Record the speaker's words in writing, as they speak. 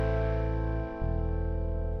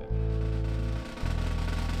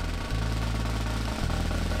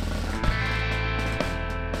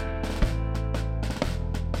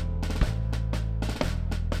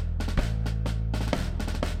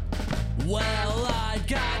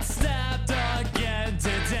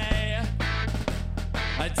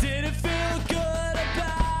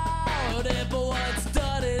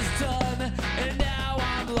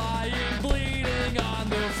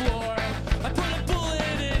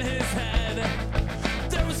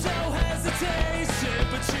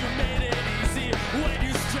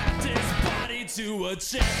a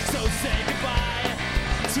chick, so say goodbye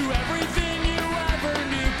to everything you ever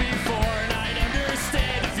knew before. And I'd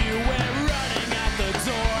understand if you went running out the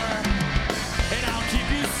door. And I'll keep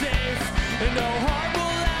you safe, and no harm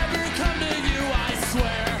will ever come to you, I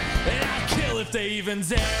swear. And I'll kill if they even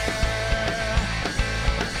dare.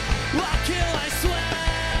 I'll kill, I swear.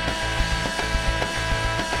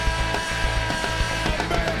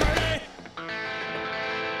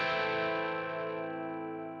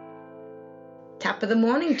 Top of the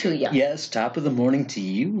morning to you. Yes, top of the morning to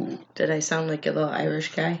you. Did I sound like a little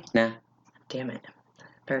Irish guy? Nah. Damn it.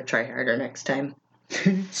 Better try harder next time.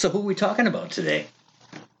 So who are we talking about today?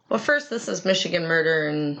 Well, first, this is Michigan Murder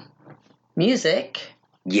and Music.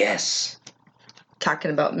 Yes.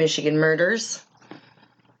 Talking about Michigan murders.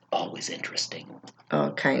 Always interesting.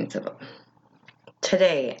 All kinds of them.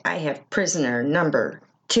 Today, I have prisoner number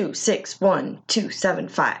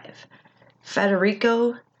 261275.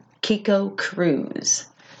 Federico Kiko Cruz.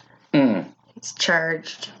 He's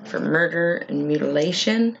charged for murder and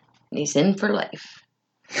mutilation, and he's in for life.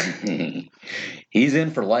 He's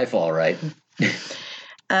in for life, all right.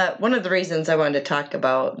 One of the reasons I wanted to talk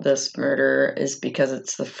about this murder is because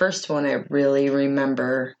it's the first one I really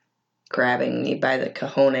remember grabbing me by the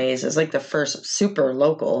cojones. It's like the first super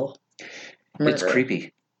local murder. It's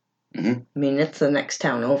creepy. Mm-hmm. I mean, it's the next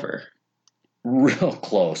town over. Real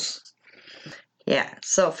close. Yeah,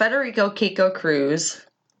 so Federico Kiko Cruz,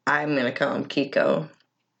 I'm going to call him Kiko,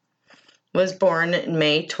 was born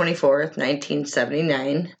May 24th,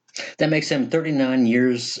 1979. That makes him 39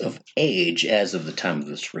 years of age as of the time of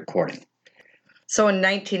this recording. So in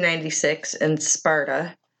 1996, in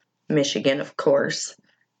Sparta, Michigan, of course,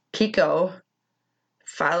 Kiko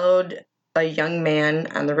followed a young man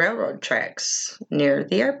on the railroad tracks near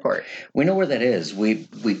the airport. We know where that is. We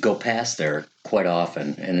go past there quite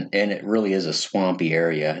often, and it really is a swampy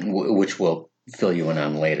area, which we'll fill you in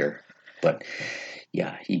on later. But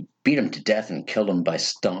yeah, he beat him to death and killed him by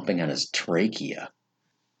stomping on his trachea.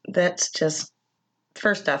 That's just,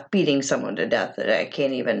 first off, beating someone to death. That I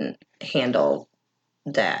can't even handle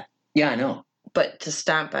that. Yeah, I know. But to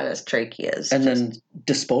stomp on his trachea is and then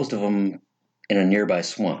disposed of him in a nearby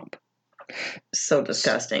swamp. So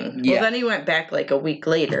disgusting. Yeah. Well, then he went back like a week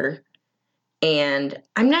later, and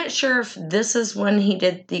I'm not sure if this is when he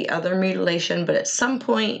did the other mutilation, but at some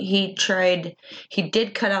point he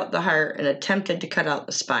did cut out the heart and attempted to cut out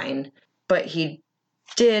the spine, but he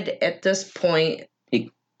did at this point... He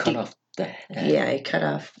cut off the head. Yeah, he cut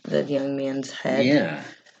off the young man's head. Yeah.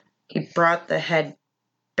 He brought the head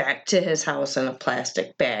back to his house in a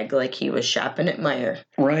plastic bag like he was shopping at Meijer.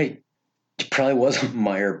 Right. It probably was a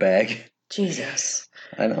Meijer bag. Jesus.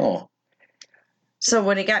 I know. So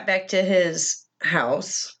when he got back to his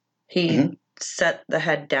house, he set the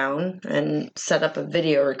head down and set up a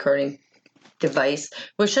video recording device,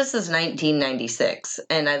 which this is 1996.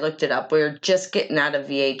 And I looked it up. We were just getting out of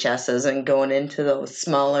VHSs and going into those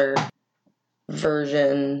smaller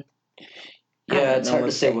version. Yeah, it's hard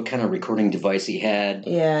to say what kind of recording device he had.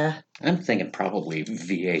 Yeah. I'm thinking probably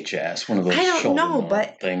VHS, one of those I don't shoulder know, mount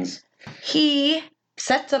but things. He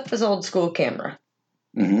sets up his old school camera,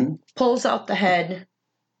 pulls out the head,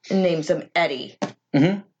 and names him Eddie.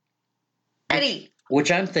 Eddie!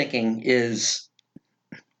 Which I'm thinking is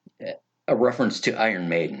a reference to Iron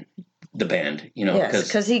Maiden, the band, you know,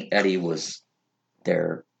 because Eddie was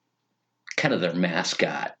their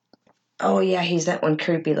mascot. Oh, yeah, he's that one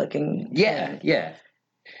creepy looking. Yeah.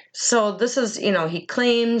 So this is, he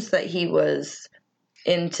claims that he was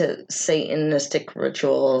into Satanistic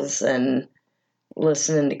rituals and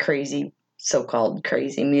listening to so-called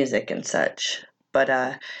crazy music and such.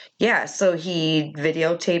 But, so he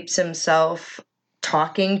videotapes himself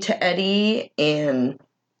talking to Eddie and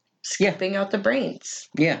scooping out the brains.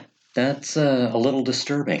 Yeah, that's a little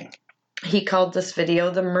disturbing. He called this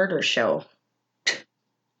video the murder show.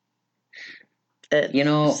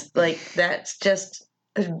 That's just...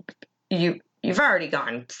 You've already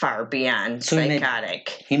gone far beyond psychotic.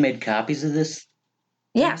 He made copies of this?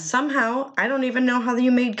 Yeah, somehow. I don't even know how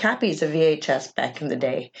you made copies of VHS back in the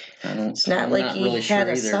day. It's not like he had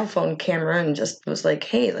a cell phone camera and just was like,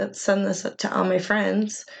 hey, let's send this to all my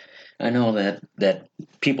friends. I know that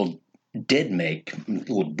people did make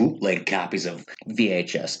bootleg copies of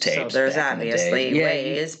VHS tapes. So there's obviously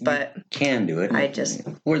ways, but... You can do it.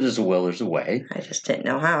 Where there's a will, there's a way. I just didn't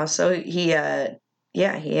know how. So he had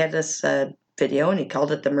this video, and he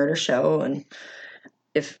called it The Murder Show, and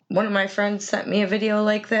if one of my friends sent me a video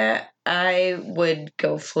like that, I would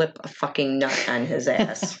go flip a fucking nut on his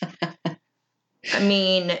ass. I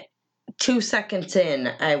mean, 2 seconds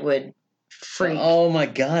in, I would freak Oh my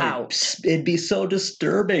God. out. It'd be so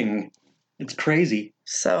disturbing. It's crazy.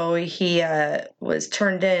 So he was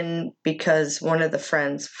turned in because one of the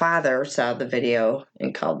friends' father saw the video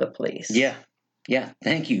and called the police. Yeah.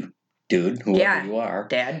 Thank you, dude, whoever you are.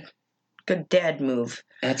 Dad. Good dad move.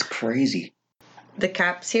 That's crazy. The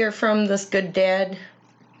cops hear from this good dad.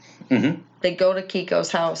 Mm-hmm. They go to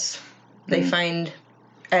Kiko's house. They find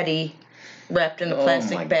Eddie wrapped in a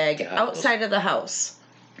plastic bag God. outside of the house.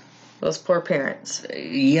 Those poor parents.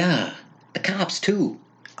 Yeah. The cops, too.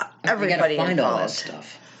 Everybody they gotta find involved. all that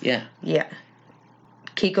stuff. Yeah. Yeah.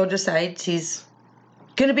 Kiko decides he's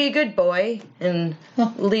going to be a good boy and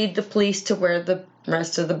lead the police to where the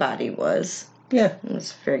rest of the body was. Yeah. It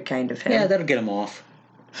was very kind of him. Yeah, that'll get him off.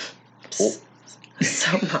 So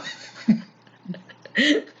much.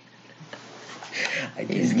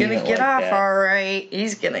 He's He's going to get off all right.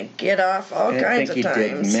 He's going to get off all kinds of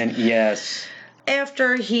times. Yes.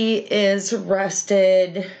 After he is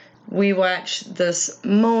arrested, we watch this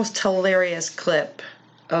most hilarious clip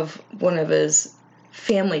of one of his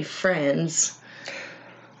family friends.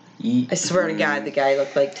 I swear to God, the guy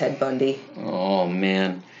looked like Ted Bundy. Oh,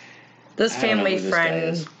 man. This family this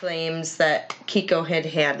friend claims that Kiko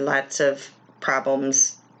had lots of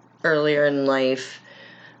problems earlier in life,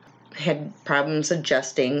 had problems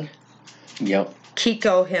adjusting. Yep.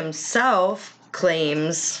 Kiko himself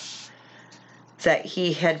claims that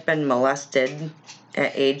he had been molested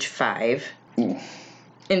at age 5. Ooh.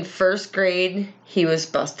 In first grade, he was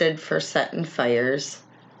busted for setting fires.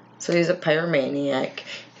 So he's a pyromaniac.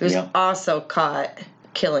 He was also caught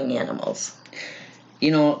killing animals.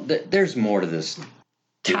 You know, there's more to this.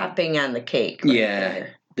 Topping on the cake.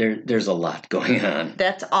 There's a lot going on.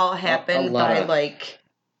 That's all happened by, I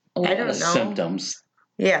don't know. Symptoms.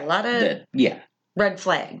 Yeah, a lot of red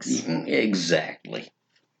flags. Exactly.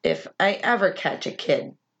 If I ever catch a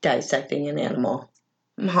kid dissecting an animal,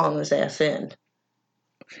 I'm hauling his ass in.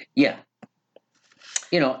 Yeah.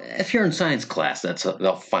 You know, if you're in science class, that's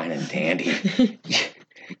all fine and dandy.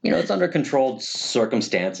 You know, it's under controlled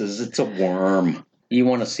circumstances. It's a worm. You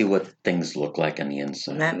want to see what things look like on the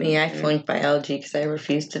inside. Not me. I flunked biology because I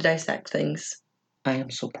refuse to dissect things. I am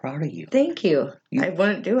so proud of you. Thank you. I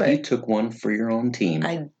wouldn't do it. You took one for your own team.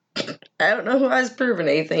 I don't know who I was proving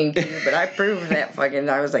anything to, but I proved that fucking.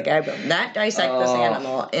 I was like, I will not dissect this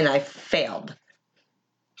animal, and I failed.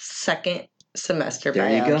 Second semester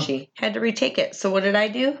biology. Had to retake it. So what did I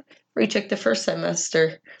do? Retook the first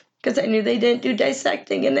semester because I knew they didn't do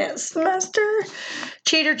dissecting in that semester.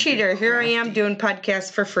 Cheater. Here I am doing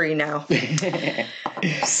podcasts for free now.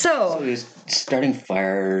 So he was starting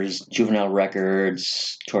fires, juvenile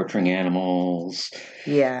records, torturing animals.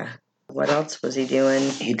 Yeah. What else was he doing?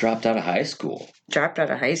 He dropped out of high school.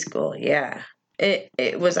 Yeah.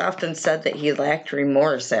 It was often said that he lacked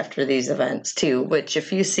remorse after these events, too, which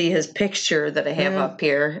if you see his picture that I have up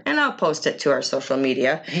here, and I'll post it to our social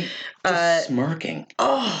media. Just smirking.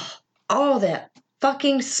 Oh, that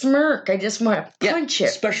fucking smirk. I just want to punch it.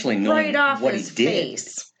 Especially knowing right off what his he did.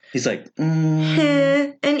 face. He's like,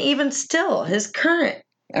 And even still, his current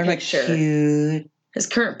picture. Cute. His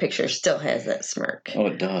current picture still has that smirk. Oh,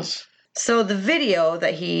 it does. So the video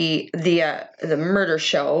that the murder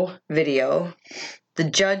show video, the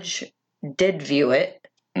judge did view it,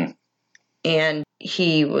 and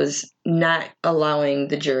he was not allowing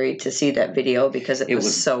the jury to see that video because it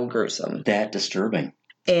was so gruesome. That disturbing.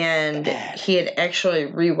 And he had actually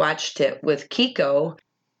rewatched it with Kiko.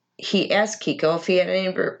 He asked Kiko if he had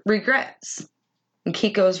any regrets. And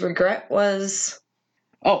Kiko's regret was...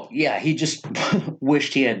 Oh, yeah, he just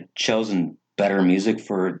wished he had chosen better music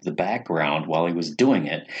for the background while he was doing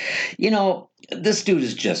it. You know, this dude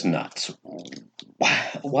is just nuts.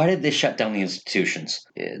 Why did they shut down the institutions?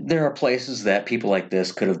 There are places that people like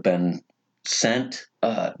this could have been sent,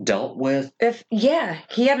 dealt with. He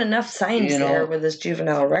had enough signs there with his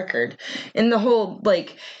juvenile record. And the whole,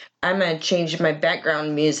 I'm going to change my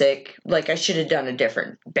background music. I should have done a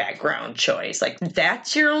different background choice.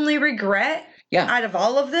 That's your only regret? Yeah. Out of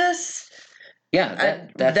all of this? Yeah,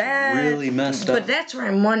 that's really messed up. But that's where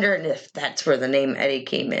I'm wondering if that's where the name Eddie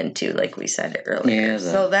came into, like we said earlier.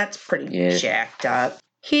 So that's pretty jacked up.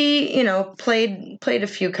 He, played a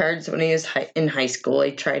few cards when he was in high school.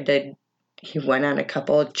 He went on a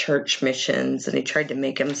couple of church missions, and he tried to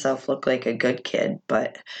make himself look like a good kid,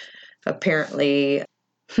 but apparently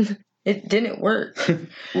it didn't work.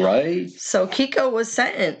 Right. So Kiko was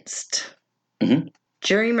sentenced. Mm-hmm.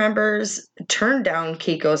 Jury members turned down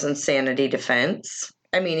Kiko's insanity defense.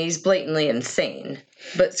 I mean, he's blatantly insane.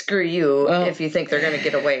 But screw you if you think they're going to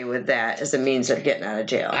get away with that as a means of getting out of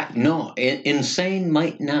jail. No, insane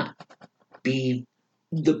might not be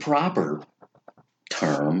the proper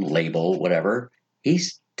term, label, whatever.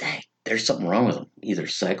 They're there's something wrong with him. Either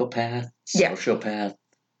psychopath, sociopath.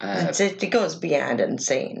 It goes beyond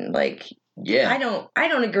insane. Like, yeah. I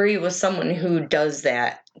don't agree with someone who does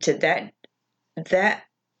that to that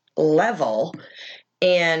level,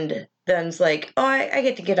 and then's like, oh, I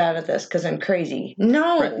get to get out of this because I'm crazy.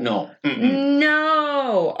 No. No.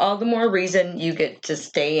 No. All the more reason you get to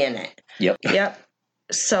stay in it. Yep.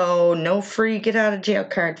 So no free get out of jail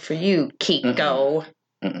card for you, Kiko.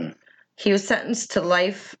 He was sentenced to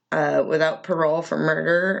life without parole for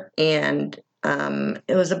murder, and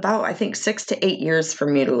it was about, I think, 6 to 8 years for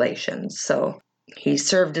mutilation. So he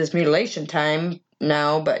served his mutilation time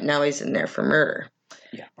now, but now he's in there for murder.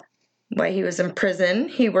 Yeah. While he was in prison,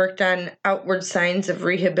 he worked on outward signs of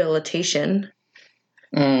rehabilitation,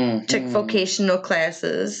 took vocational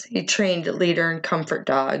classes, he trained leader and comfort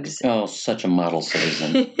dogs. Oh, such a model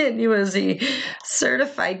citizen. And he was a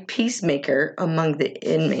certified peacemaker among the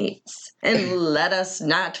inmates. And let us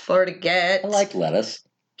not forget. I like lettuce.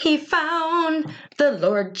 He found the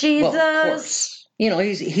Lord Jesus. Well, of course. You know,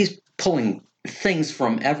 he's pulling things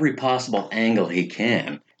from every possible angle he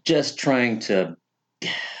can, just trying to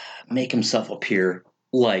make himself appear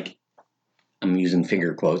like, I'm using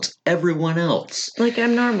finger quotes, everyone else. Like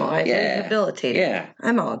I'm normal. I'm rehabilitated. Yeah.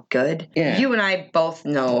 I'm all good. Yeah. You and I both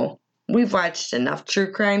know we've watched enough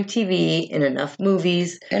true crime TV and enough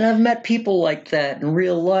movies. And I've met people like that in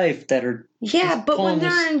real life that are. Yeah, but when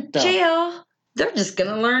they're in jail, they're just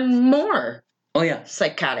going to learn more. Oh, yeah.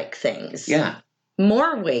 Psychotic things. Yeah.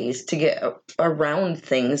 More ways to get around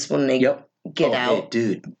things when they get out. Hey,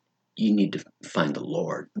 dude, you need to find the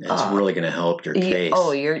Lord. That's really going to help your case.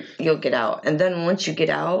 You'll get out. And then once you get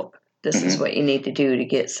out, this is what you need to do to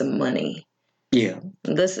get some money. Yeah.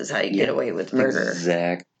 This is how you get away with murder.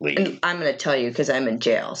 Exactly. And I'm going to tell you because I'm in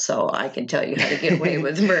jail, so I can tell you how to get away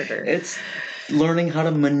with murder. It's learning how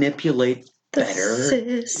to manipulate the better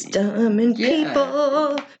system and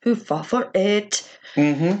people who fall for it.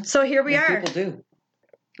 Mm-hmm. So here we are. People do.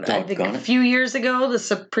 I think a few years ago, the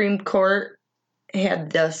Supreme Court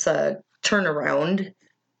had this turnaround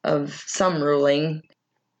of some ruling.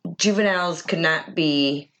 Juveniles could not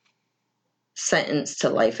be sentenced to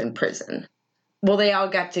life in prison. Well, they all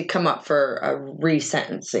got to come up for a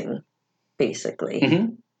resentencing, basically.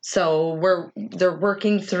 Mm-hmm. So they're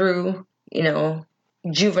working through,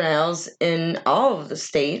 juveniles in all of the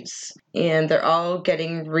states, and they're all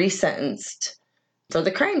getting resentenced for the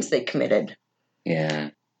crimes they committed. Yeah.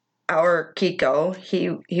 Our Kiko,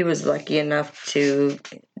 he was lucky enough to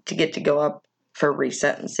get to go up for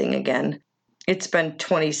resentencing again. It's been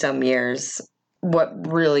 20-some years. What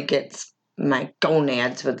really gets my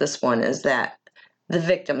gonads with this one is that the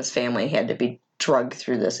victim's family had to be drugged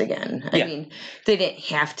through this again. I mean, they didn't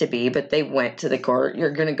have to be, but they went to the court.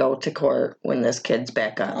 You're going to go to court when this kid's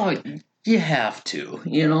back up. Oh, you have to,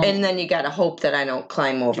 And then you got to hope that I don't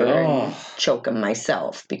climb over and choke him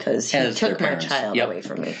myself because he took my child away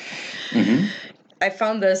from me. Mm-hmm. I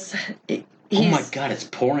found this. Oh my God, it's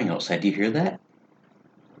pouring outside. Do you hear that?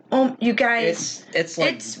 Oh, you guys. It's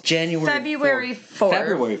February 4th.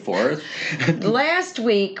 February 4th. Last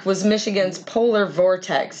week was Michigan's polar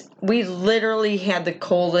vortex. We literally had the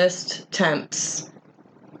coldest temps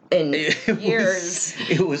in years.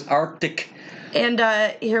 It was Arctic. And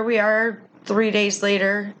here we are 3 days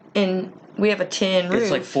later, and we have a tin roof.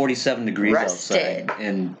 It's like 47 degrees outside.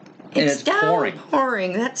 And it's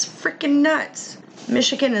pouring. That's freaking nuts.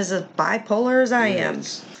 Michigan is as bipolar as I am.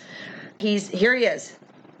 Here he is.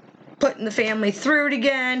 Putting the family through it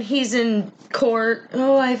again. He's in court.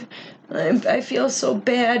 Oh, I feel so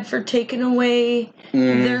bad for taking away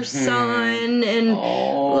their son. And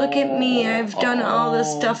look at me. I've done all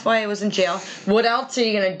this stuff while I was in jail. What else are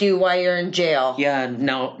you going to do while you're in jail? Yeah,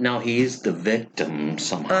 now he's the victim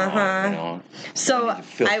somehow. So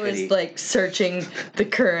I was like searching the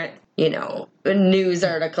current, news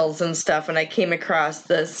articles and stuff, and I came across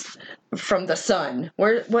this from the Sun.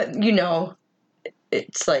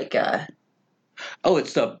 It's like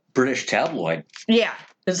it's the British tabloid. Yeah,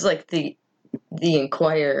 it's like the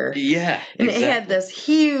Inquirer. Yeah, and it had this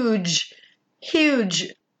huge,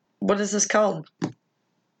 what is this called?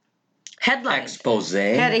 Headline. Expose.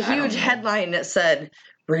 Had a huge headline that said,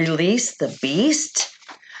 "Release the Beast?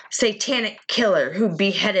 Satanic killer who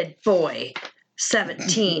beheaded boy,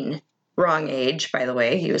 17." Wrong age, by the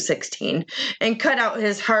way. He was 16. And cut out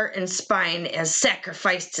his heart and spine as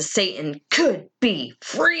sacrifice to Satan could be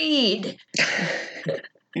freed.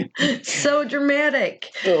 So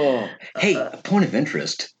dramatic. Oh. Hey, a point of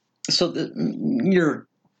interest. So you're,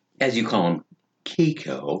 as you call him,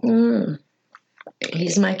 Kiko.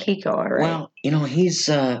 He's my Kiko, all right. Well, he's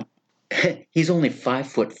only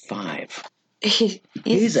 5'5".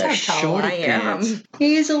 He's a so tall shorty I am. pants.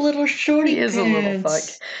 He's a little shorty He is a little fuck.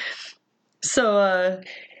 So,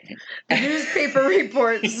 the newspaper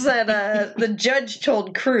report said the judge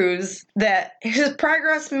told Cruz that his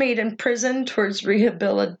progress made in prison towards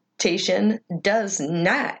rehabilitation does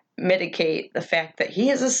not mitigate the fact that he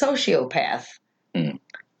is a sociopath.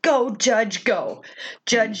 Go, Judge, go.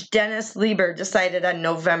 Judge Dennis Lieber decided in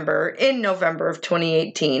November of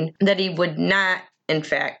 2018 that he would not, in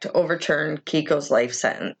fact, overturn Kiko's life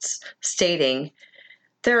sentence, stating,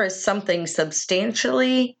 "There is something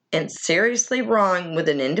substantially and seriously wrong with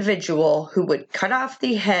an individual who would cut off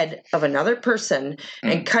the head of another person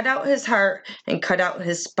and cut out his heart and cut out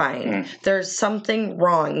his spine. There's something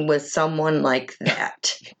wrong with someone like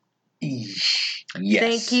that." Yes.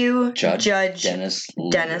 Thank you, Judge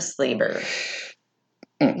Dennis Lieber.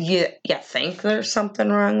 You think there's something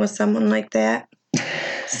wrong with someone like that?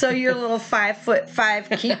 So your little 5'5"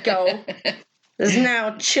 Kiko is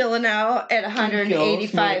now chilling out at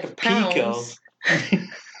 185 pounds.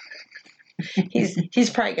 He's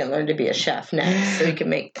probably gonna learn to be a chef next, so he can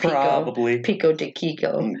make Pico de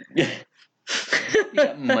Kiko. You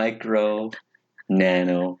got micro,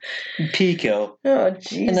 nano, pico. Oh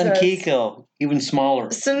Jesus! And then Kiko, even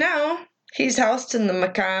smaller. So now he's housed in the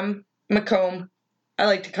Macomb. I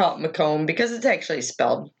like to call it Macomb because it's actually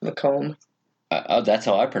spelled Macomb. That's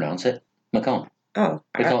how I pronounce it. Macomb. Oh,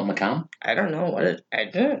 They call it Macomb? I don't know what it. I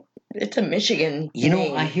don't. It's a Michigan. You know,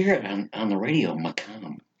 name. I hear it on the radio,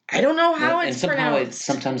 Macomb. I don't know how it's and somehow pronounced.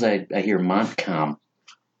 Sometimes I hear Montcalm.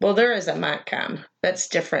 Well, there is a Montcalm. That's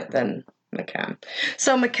different than Macomb.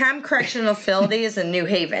 So Macomb Correctional Facility is in New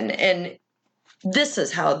Haven, and this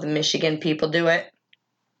is how the Michigan people do it.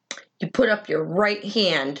 You put up your right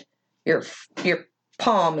hand, your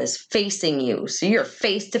palm is facing you, so you're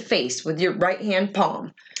face to face with your right hand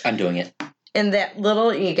palm. I'm doing it. And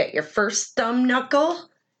you get your first thumb knuckle,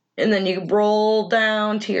 and then you roll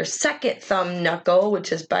down to your second thumb knuckle,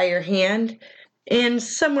 which is by your hand, and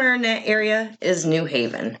somewhere in that area is New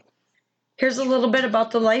Haven. Here's a little bit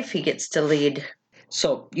about the life he gets to lead.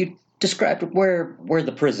 So you described where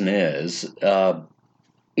the prison is.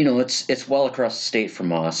 It's well across the state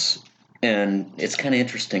from us, and it's kind of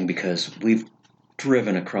interesting because we've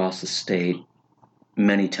driven across the state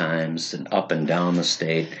many times and up and down the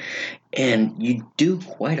state, and you do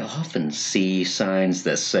quite often see signs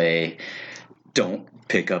that say, "Don't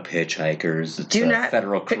pick up hitchhikers." It's Do not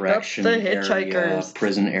federal pick up correction the area, hitchhikers.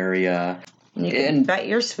 prison area. You can bet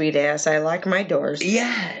your sweet ass I lock my doors.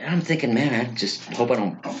 Yeah, I'm thinking, man, I just hope I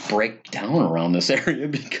don't break down around this area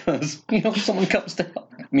because, someone comes to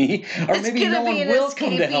help me. Or It's maybe gonna no be one an will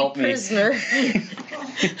come to help prisoner.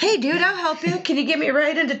 Hey, dude, I'll help you. Can you get me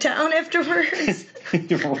right into town afterwards? me.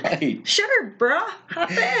 You're right. Sure, bro.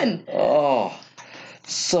 Hop in. Oh,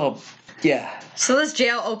 so, yeah. So this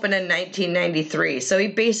jail opened in 1993, so he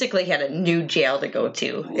basically had a new jail to go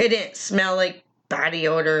to. It didn't smell like body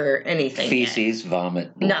odor or anything. Feces,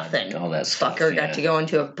 vomit, blood, Nothing. all that stuff. Fucker got to go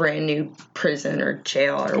into a brand new prison or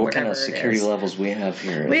jail or What whatever kind of security it is. levels we have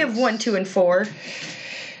here? We have 1, 2, and 4.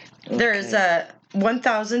 There's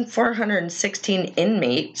 1,416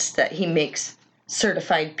 inmates that he makes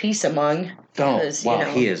certified peace among. Oh,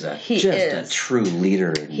 wow, he is a true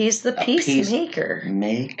leader. He's the peacemaker.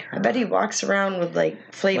 I bet he walks around with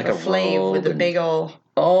Flavor Flav with a big old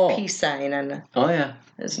peace sign on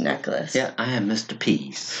his necklace. Yeah, I am Mr.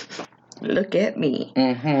 Peace. Look at me.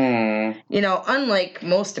 Mm-hmm. Unlike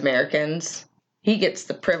most Americans, he gets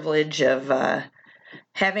the privilege of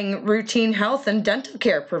having routine health and dental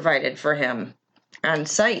care provided for him on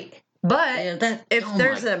site. But if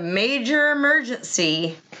there's a major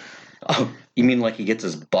emergency... Oh, you mean like he gets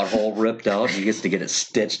his butthole ripped out and he gets to get it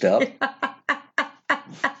stitched up?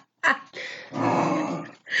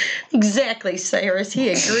 Exactly, Cyrus. He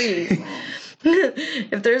agrees.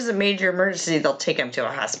 If there's a major emergency, they'll take him to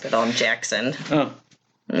a hospital in Jackson. Oh.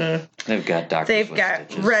 They've got doctors. They've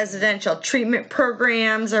got residential treatment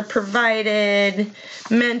programs are provided.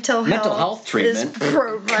 Mental health treatment is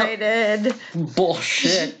provided.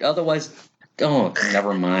 Bullshit. Otherwise,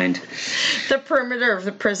 never mind. The perimeter of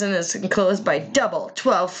the prison is enclosed by double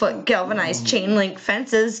 12-foot galvanized chain link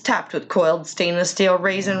fences topped with coiled stainless steel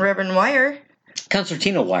raisin ribbon wire.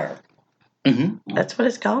 Concertina wire. Mm-hmm. That's what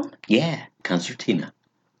it's called? Yeah, concertina.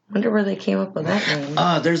 Wonder where they came up with that name.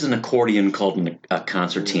 There's an accordion called a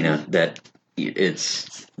concertina that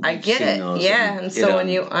it's... I get it, yeah. And so when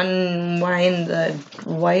you unwind the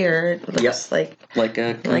wire, it looks like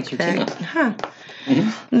a concertina. Like that. Huh.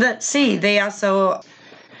 Mm-hmm. Let's see. They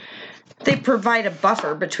provide a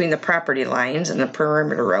buffer between the property lines and the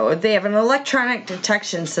perimeter road. They have an electronic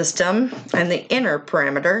detection system on the inner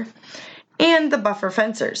perimeter. and the buffer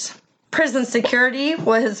fencers. Prison security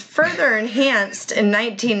was further enhanced in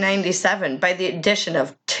 1997 by the addition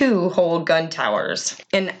of 2 whole gun towers.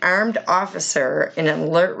 An armed officer in an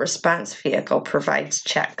alert response vehicle provides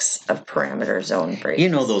checks of perimeter zone breaks. You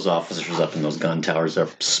know those officers up in those gun towers are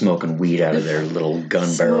smoking weed out of their little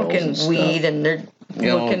gun barrels and stuff. Smoking weed, and they're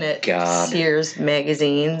looking at Sears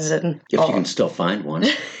magazines. And if you can still find one.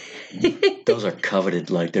 Those are coveted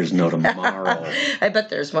like there's no tomorrow. I bet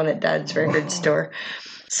there's one at Dodd's record store.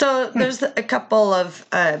 So there's a couple of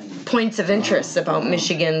points of interest about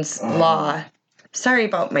Michigan's law. Sorry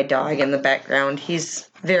about my dog in the background. He's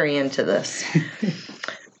very into this.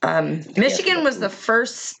 Michigan was the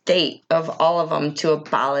first state of all of them to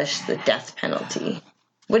abolish the death penalty.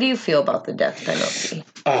 What do you feel about the death penalty?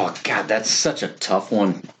 Oh, God, that's such a tough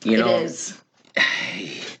one. You know, it is.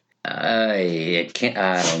 I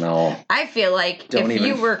don't know. I feel like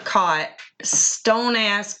you were caught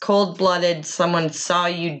stone-ass, cold-blooded, someone saw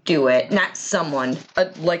you do it, not someone,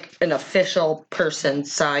 like an official person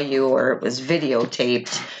saw you or it was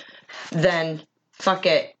videotaped, then fuck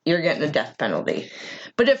it, you're getting a death penalty.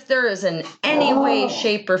 But if there is in any way,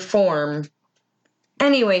 shape, or form,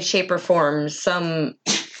 some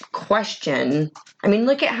question, I mean,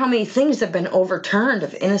 look at how many things have been overturned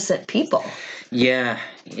of innocent people. Yeah.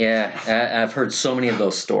 I've heard so many of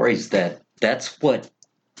those stories that's what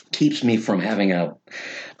keeps me from having a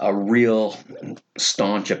real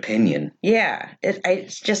staunch opinion. Yeah,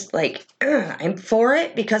 it's just like, I'm for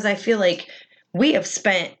it because I feel like we have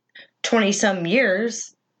spent 20-some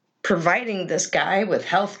years providing this guy with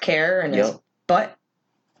health care and his butt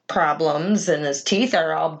problems and his teeth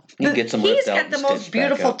are all... He's got the most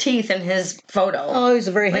beautiful teeth in his photo. Oh, he's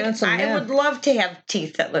a very handsome man. I would love to have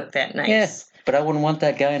teeth that look that nice. Yes. But I wouldn't want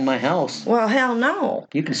that guy in my house. Well, hell no.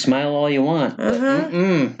 You can smile all you want.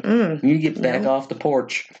 You get back off the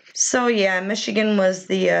porch. So yeah, Michigan was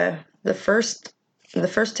the first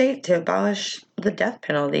state to abolish the death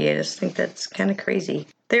penalty. I just think that's kind of crazy.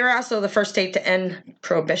 They were also the first state to end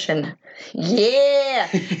prohibition. Yeah,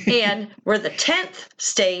 and we're the 10th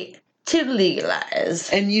state to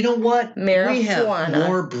legalize. And you know what? Marijuana. We have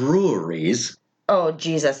more breweries. Oh,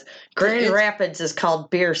 Jesus. Grand Rapids is called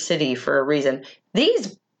Beer City for a reason.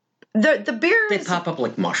 The beers... They pop up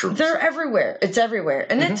like mushrooms. They're everywhere. It's everywhere.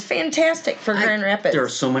 And it's fantastic for Grand Rapids. There are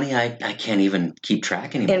so many I can't even keep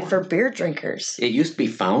track anymore. And for beer drinkers. It used to be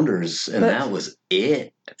Founders, and that was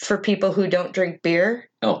it. For people who don't drink beer...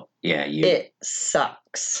 Oh, yeah. It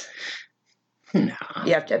sucks. No.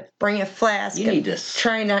 You have to bring a flask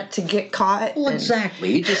try not to get caught. Well,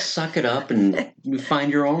 exactly. You just suck it up and you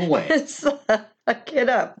find your own way. Suck it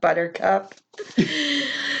up, Buttercup.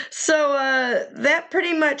 So that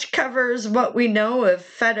pretty much covers what we know of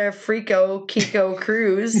Federico Kiko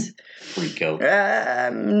Cruz. Freako.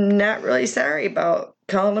 I'm not really sorry about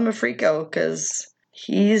calling him a freako because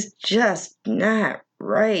he's just not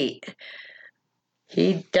right.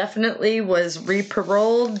 He definitely was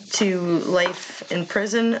re-paroled to life in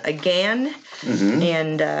prison again,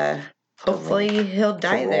 and hopefully he'll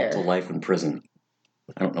die there. To life in prison.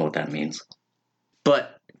 I don't know what that means.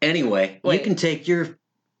 But anyway, you can take your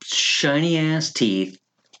shiny-ass teeth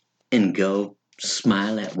and go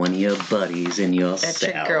smile at one of your buddies in your That's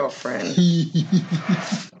cell. your girlfriend.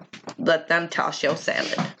 Let them toss your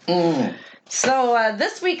salad. So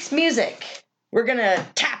this week's music... We're going to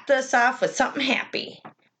top this off with something happy.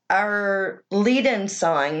 Our lead-in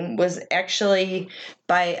song was actually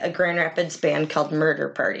by a Grand Rapids band called Murder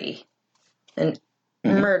Party. And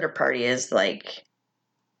Murder Party is like,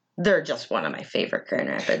 they're just one of my favorite Grand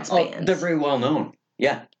Rapids bands. They're very well known.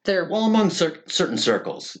 Yeah. They're among certain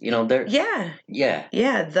circles. You know, they're... Yeah. Yeah.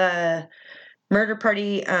 Yeah, the Murder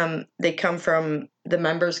Party, the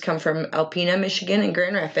members come from Alpena, Michigan and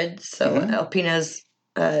Grand Rapids. So Alpena's...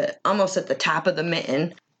 almost at the top of the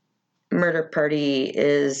mitten. Murder Party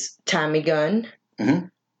is Tommy Gunn,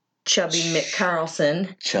 Chubby Mick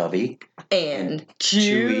Carlson, and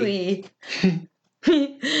Chewy.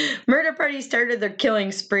 Murder Party started their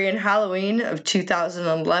killing spree in Halloween of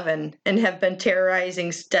 2011 and have been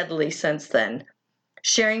terrorizing steadily since then,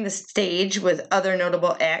 sharing the stage with other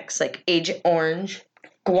notable acts like Agent Orange,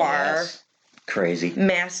 Guar, Crazy,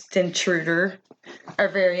 Masked Intruder, our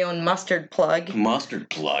very own Mustard Plug,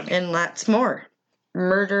 and lots more.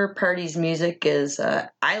 Murder Party's music is,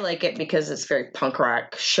 I like it because it's very punk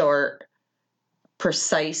rock, short,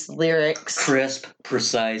 precise lyrics. Crisp,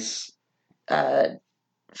 precise.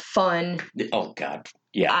 Fun. Oh, God.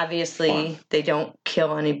 Yeah. Obviously, they don't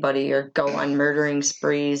kill anybody or go on murdering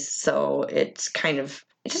sprees, so it's kind of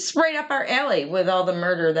just right up our alley with all the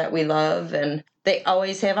murder that we love. And they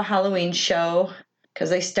always have a Halloween show. because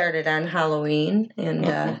they started on Halloween,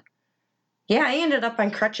 and yeah, I ended up on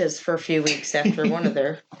crutches for a few weeks after one of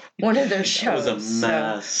their shows. It was a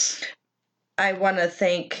mess. I want to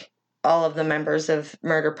thank all of the members of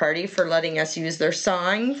Murder Party for letting us use their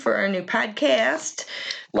song for our new podcast.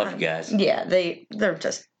 Love you guys. Yeah, they're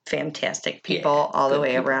just fantastic people all the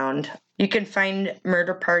way around. You can find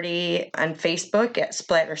Murder Party on Facebook at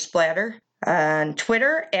Splatter Splatter, on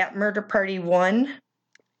Twitter at Murder Party 1,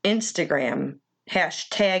 Instagram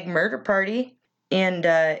 #Murder Party. And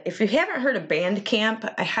if you haven't heard of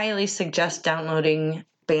Bandcamp, I highly suggest downloading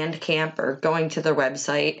Bandcamp or going to their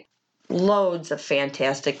website. Loads of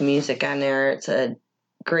fantastic music on there. It's a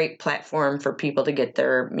great platform for people to get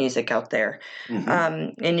their music out there.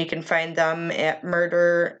 And you can find them at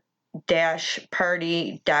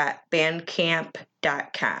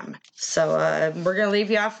murder-party.bandcamp.com. So we're going to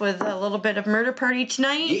leave you off with a little bit of Murder Party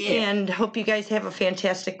tonight, and hope you guys have a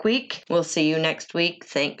fantastic week. We'll see you next week.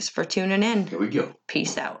 Thanks for tuning in. Here we go.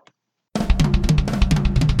 Peace out.